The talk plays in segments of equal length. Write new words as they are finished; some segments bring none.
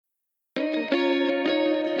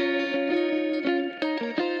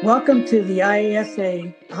Welcome to the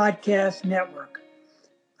IASA Podcast Network.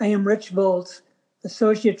 I am Rich Volz,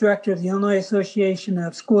 Associate Director of the Illinois Association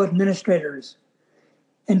of School Administrators.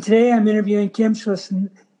 And today I'm interviewing Kim Schlissel,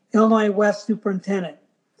 Illinois West Superintendent.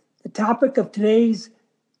 The topic of today's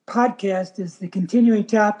podcast is the continuing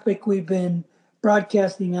topic we've been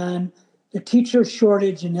broadcasting on, the teacher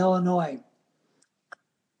shortage in Illinois.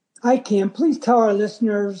 Hi, Kim. Please tell our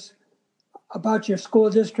listeners about your school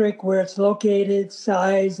district, where it's located,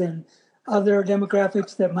 size, and other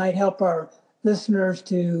demographics that might help our listeners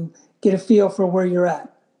to get a feel for where you're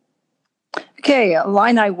at. Okay,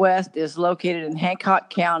 Illini West is located in Hancock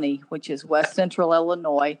County, which is west central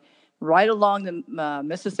Illinois, right along the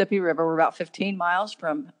Mississippi River. We're about 15 miles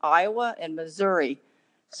from Iowa and Missouri.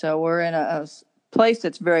 So we're in a place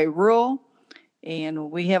that's very rural,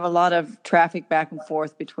 and we have a lot of traffic back and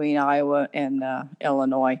forth between Iowa and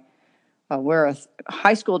Illinois. We're a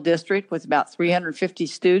high school district with about 350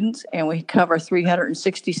 students, and we cover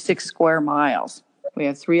 366 square miles. We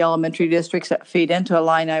have 3 elementary districts that feed into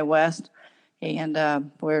Illini West, and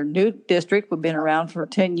we're a new district. We've been around for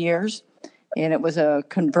 10 years, and it was a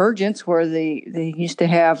convergence where they used to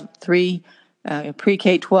have 3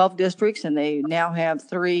 pre-K-12 districts, and they now have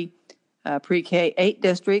 3 pre-K-8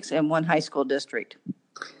 districts and 1 high school district.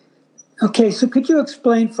 Okay, so could you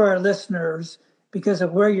explain for our listeners, because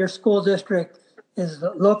of where your school district is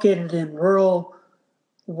located in rural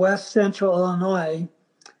west central Illinois,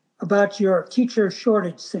 about your teacher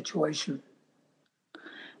shortage situation?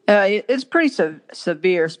 It's pretty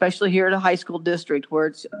severe, especially here at a high school district where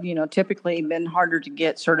it's typically been harder to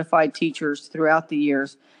get certified teachers throughout the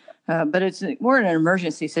years. But we're in an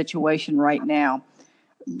emergency situation right now.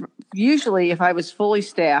 Usually, if I was fully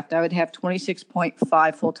staffed, I would have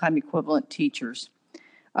 26.5 full-time equivalent teachers.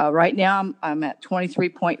 Right now, I'm at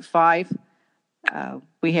 23.5.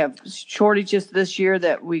 We have shortages this year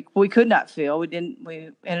that we could not fill. We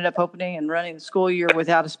ended up opening and running the school year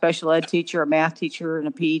without a special ed teacher, a math teacher, and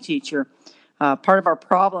a PE teacher. Part of our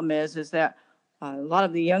problem is that a lot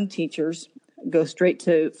of the young teachers go straight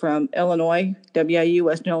from Illinois, WIU,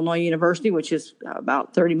 Western Illinois University, which is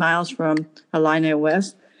about 30 miles from Illini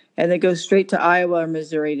West, and they go straight to Iowa or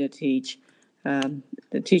Missouri to teach.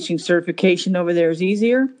 The teaching certification over there is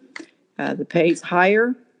easier, the pay's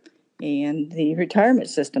higher, and the retirement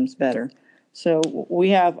system's better. So we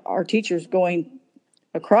have our teachers going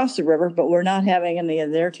across the river, but we're not having any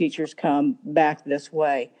of their teachers come back this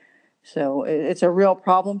way. So it's a real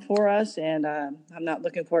problem for us, and I'm not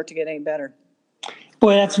looking for it to get any better.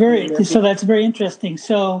 Boy, that's very interesting.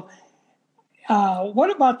 So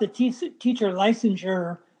what about the teacher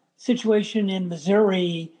licensure situation in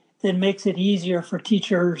Missouri that makes it easier for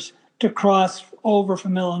teachers to cross over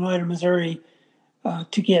from Illinois to Missouri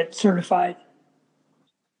to get certified?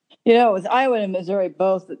 With Iowa and Missouri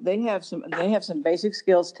both, they have some basic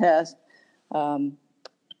skills tests. I'm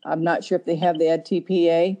not sure if they have the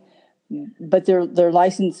EdTPA, but their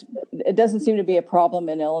license, it doesn't seem to be a problem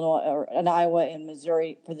in Illinois or in Iowa and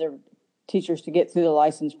Missouri for their teachers to get through the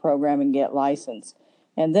license program and get licensed.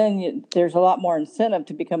 And then there's a lot more incentive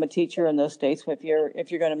to become a teacher in those states if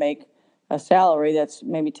you're going to make a salary that's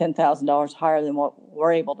maybe $10,000 higher than what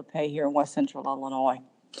we're able to pay here in West Central Illinois.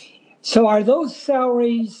 So are those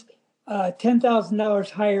salaries $10,000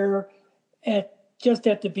 higher just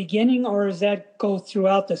at the beginning, or does that go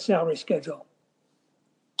throughout the salary schedule?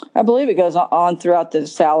 I believe it goes on throughout the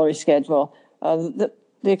salary schedule. The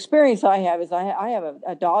experience I have is I have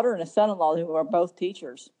a daughter and a son-in-law who are both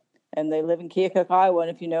teachers, and they live in Keokuk, Iowa. And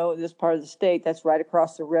if you know this part of the state, that's right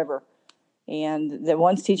across the river. And the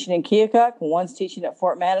one's teaching in Keokuk, one's teaching at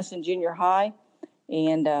Fort Madison Junior High.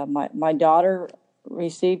 And my daughter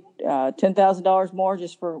received $10,000 more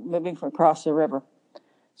just for moving from across the river.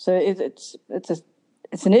 So it's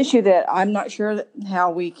an issue that I'm not sure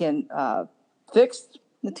how we can fix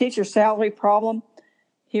the teacher salary problem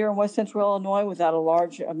here in West Central Illinois without a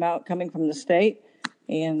large amount coming from the state.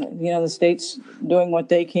 And, the state's doing what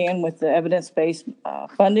they can with the evidence-based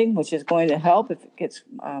funding, which is going to help if it gets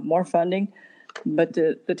more funding. But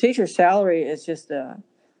the teacher salary is just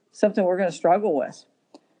something we're going to struggle with.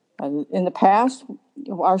 In the past,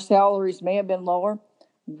 our salaries may have been lower,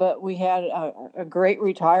 but we had a great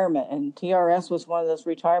retirement. And TRS was one of those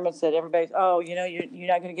retirements that everybody's, you're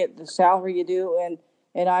not going to get the salary you do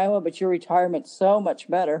in Iowa, but your retirement's so much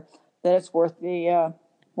better that it's worth the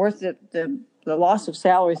loss of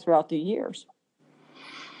salary throughout the years.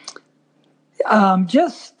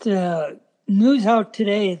 Just news out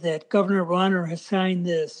today that Governor Rauner has signed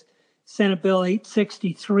this Senate Bill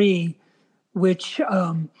 863, which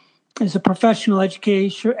is a professional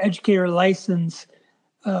educator license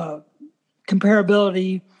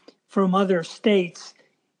comparability from other states.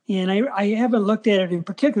 And I haven't looked at it in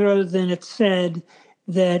particular, other than it said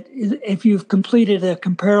that if you've completed a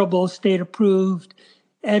comparable state-approved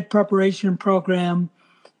ed preparation program,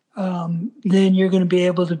 then you're going to be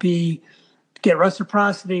able to get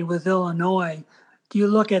reciprocity with Illinois. Do you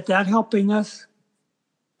look at that helping us?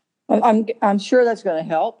 I'm sure that's going to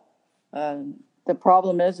help. The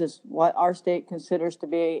problem is what our state considers to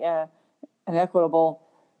be an equitable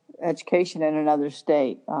education in another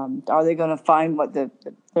state. Are they going to find what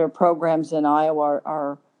their programs in Iowa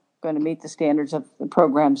are going to meet the standards of the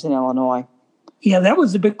programs in Illinois? Yeah, that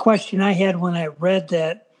was the big question I had when I read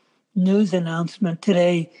that news announcement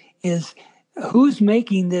today, is who's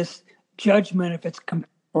making this judgment if it's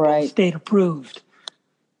state approved?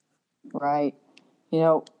 Right. You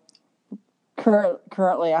know,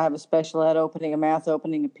 currently I have a special ed opening, a math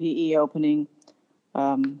opening, a PE opening.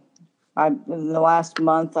 In the last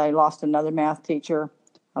month, I lost another math teacher.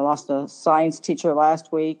 I lost a science teacher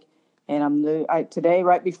last week. And today,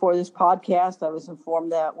 right before this podcast, I was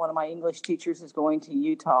informed that one of my English teachers is going to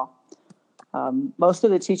Utah. Most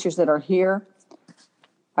of the teachers that are here,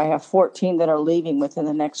 I have 14 that are leaving within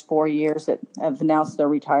the next 4 years that have announced their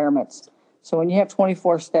retirements. So when you have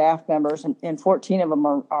 24 staff members and 14 of them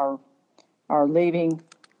are leaving,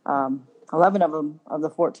 11 of them of the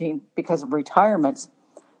 14 because of retirements,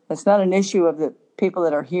 it's not an issue of the people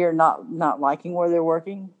that are here not liking where they're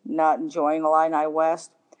working, not enjoying Illini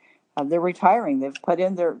West. They're retiring. They've put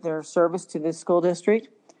in their service to this school district,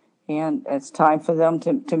 and it's time for them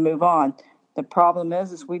to move on. The problem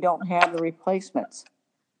is we don't have the replacements.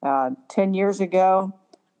 10 years ago,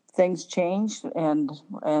 things changed, and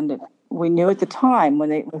we knew at the time when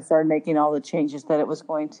we started making all the changes that it was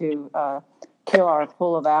going to kill our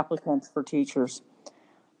pool of applicants for teachers.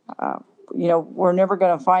 We're never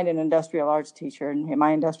going to find an industrial arts teacher, and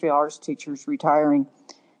my industrial arts teacher is retiring.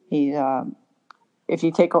 If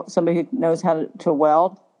you take somebody who knows how to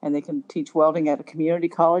weld and they can teach welding at a community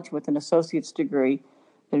college with an associate's degree,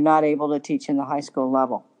 they're not able to teach in the high school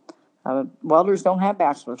level. Welders don't have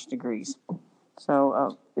bachelor's degrees.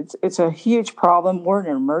 So it's a huge problem. We're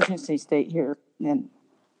in an emergency state here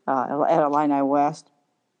at Illini West.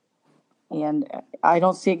 And I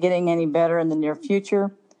don't see it getting any better in the near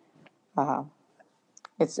future.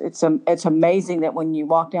 It's amazing that when you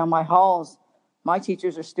walk down my halls, my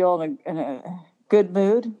teachers are still in a good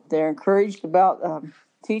mood. They're encouraged about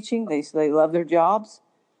teaching. They love their jobs.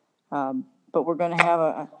 But we're going to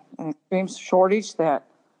have an extreme shortage that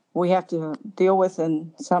we have to deal with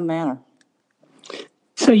in some manner.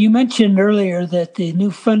 So you mentioned earlier that the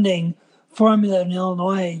new funding formula in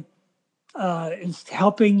Illinois is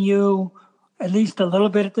helping you at least a little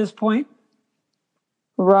bit at this point?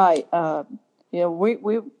 Right. We're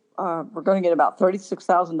going to get about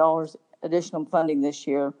 $36,000 additional funding this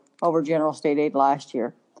year over general state aid last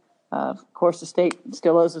year. Of course, the state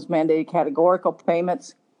still owes us mandated categorical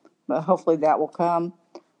payments, but hopefully that will come.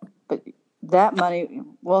 But that money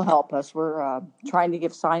will help us. We're trying to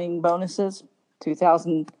give signing bonuses,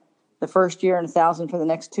 $2,000 the first year and $1,000 for the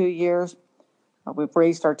next 2 years. We've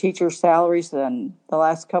raised our teachers' salaries in the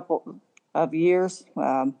last couple of years.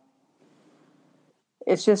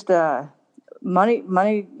 It's just money,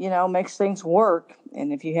 makes things work.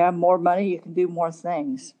 And if you have more money, you can do more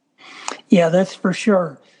things. Yeah, that's for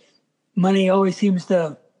sure. Money always seems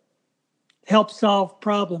to help solve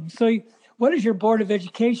problems. So what is your Board of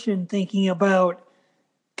Education thinking about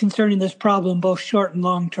concerning this problem, both short and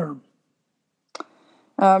long term?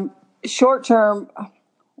 Short term,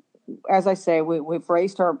 as I say, we've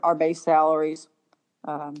raised our base salaries.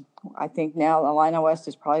 I think now Illini West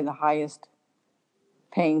is probably the highest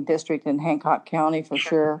paying district in Hancock County for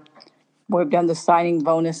sure. We've done the signing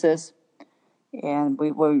bonuses, and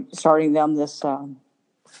we're starting them this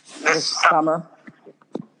summer.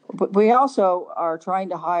 But we also are trying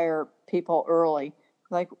to hire people early.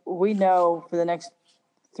 Like, we know for the next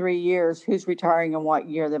 3 years who's retiring in what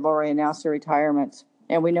year. They've already announced their retirements,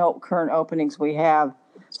 and we know what current openings we have.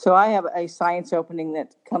 So I have a science opening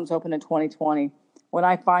that comes open in 2020. When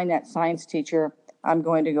I find that science teacher, I'm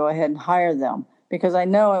going to go ahead and hire them, because I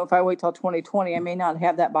know if I wait till 2020, I may not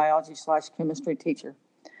have that biology/chemistry teacher.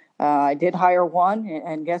 I did hire one,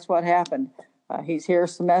 and guess what happened? He's here a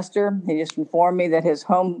semester. He just informed me that his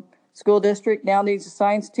home school district now needs a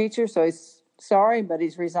science teacher, so he's sorry, but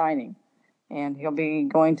he's resigning. And he'll be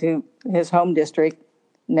going to his home district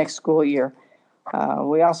next school year.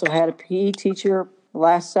 We also had a PE teacher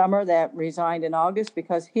last summer that resigned in August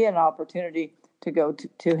because he had an opportunity to go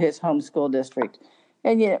to his home school district.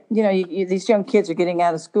 And these young kids are getting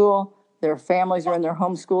out of school. Their families are in their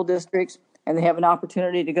home school districts. and they have an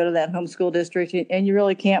opportunity to go to that homeschool district, and you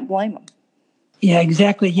really can't blame them. Yeah,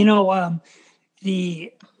 exactly.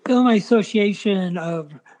 The Illinois Association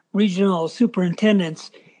of Regional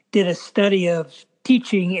Superintendents did a study of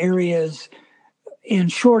teaching areas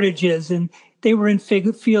and shortages, and they were in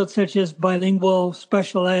fields such as bilingual,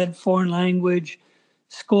 special ed, foreign language,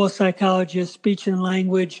 school psychologist, speech and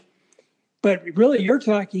language. But really, you're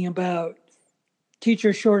talking about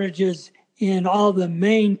teacher shortages in all the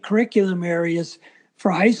main curriculum areas for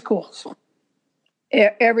high schools.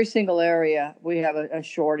 Every single area, we have a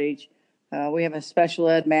shortage. We have a special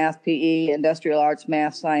ed, math, PE, industrial arts,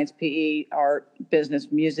 math, science, PE, art, business,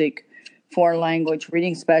 music, foreign language,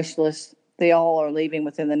 reading specialists. They all are leaving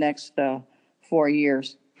within the next 4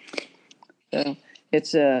 years. So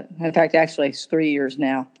it's in fact, actually, it's 3 years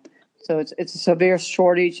now. So it's a severe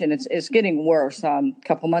shortage, and it's getting worse. A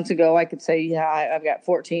couple months ago, I could say, I've got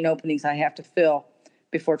 14 openings I have to fill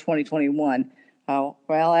before 2021. Well,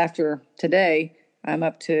 after today, I'm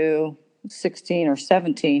up to 16 or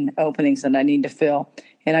 17 openings that I need to fill,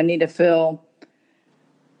 and I need to fill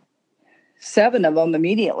 7 of them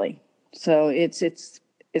immediately. So it's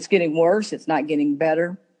getting worse. It's not getting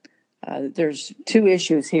better. There's 2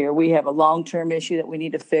 issues here. We have a long-term issue that we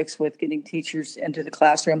need to fix with getting teachers into the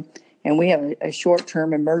classroom, and we have a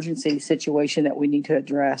short-term emergency situation that we need to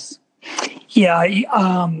address. Yeah,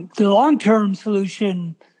 the long-term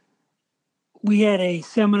solution, we had a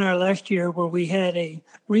seminar last year where we had a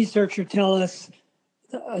researcher tell us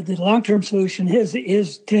the long-term solution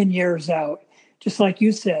is 10 years out, just like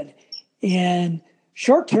you said. And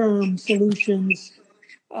short-term solutions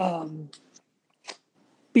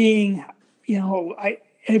being,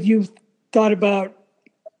 have you thought about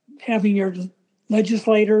having your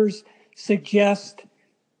legislators suggest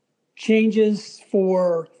changes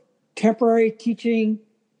for temporary teaching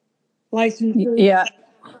licenses? Yeah.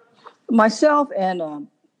 Myself and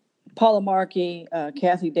Paula Markey,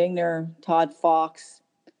 Kathy Dingner, Todd Fox,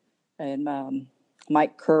 and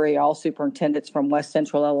Mike Curry, all superintendents from West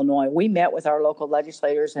Central Illinois, we met with our local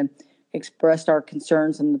legislators and expressed our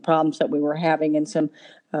concerns and the problems that we were having, and some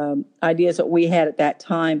ideas that we had at that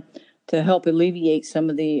time to help alleviate some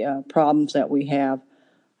of the problems that we have.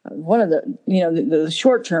 One of the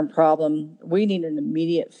short-term problem, we need an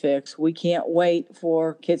immediate fix. We can't wait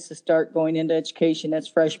for kids to start going into education as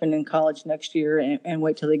freshmen in college next year and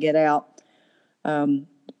wait till they get out.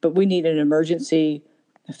 But we need an emergency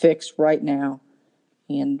fix right now.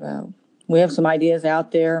 And we have some ideas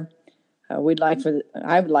out there. I would like for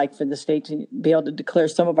the state to be able to declare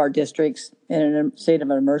some of our districts in a state of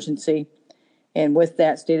an emergency. And with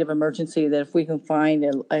that state of emergency, that if we can find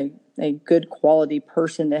a good quality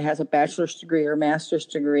person that has a bachelor's degree or master's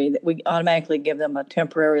degree, that we automatically give them a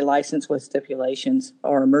temporary license with stipulations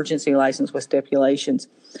or emergency license with stipulations.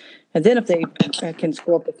 And then if they can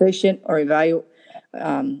score proficient or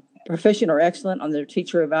proficient or excellent on their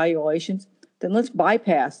teacher evaluations, then let's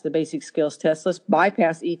bypass the basic skills test. Let's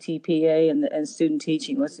bypass ETPA and student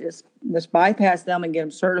teaching. Let's bypass them and get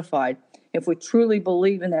them certified. If we truly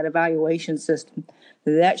believe in that evaluation system,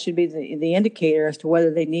 that should be the indicator as to whether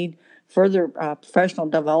they need further professional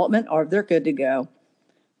development or if they're good to go.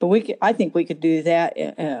 But I think we could do that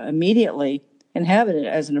immediately and have it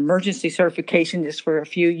as an emergency certification just for a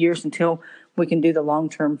few years until we can do the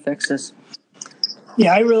long-term fixes.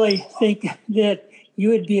 Yeah, I really think that you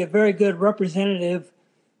would be a very good representative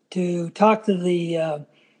to talk to the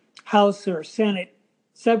House or Senate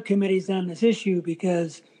subcommittees on this issue,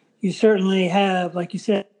 because you certainly have, like you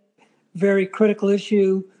said, very critical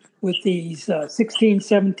issue with these 16,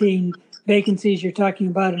 17 vacancies you're talking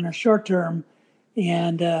about in a short term,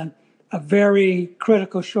 and a very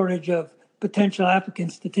critical shortage of potential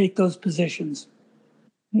applicants to take those positions.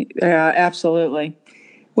 Absolutely.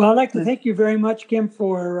 Well, I'd like to thank you very much, Kim,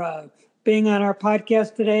 for being on our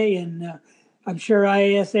podcast today. And I'm sure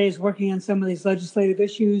IASA is working on some of these legislative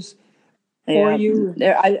issues for you.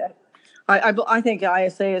 I think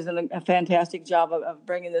ISA is doing a fantastic job of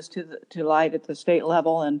bringing this to light at the state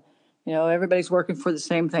level, and everybody's working for the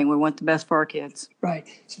same thing. We want the best for our kids. Right.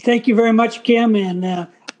 So thank you very much, Kim, and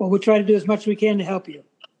we'll try to do as much as we can to help you.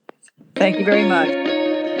 Thank you very much.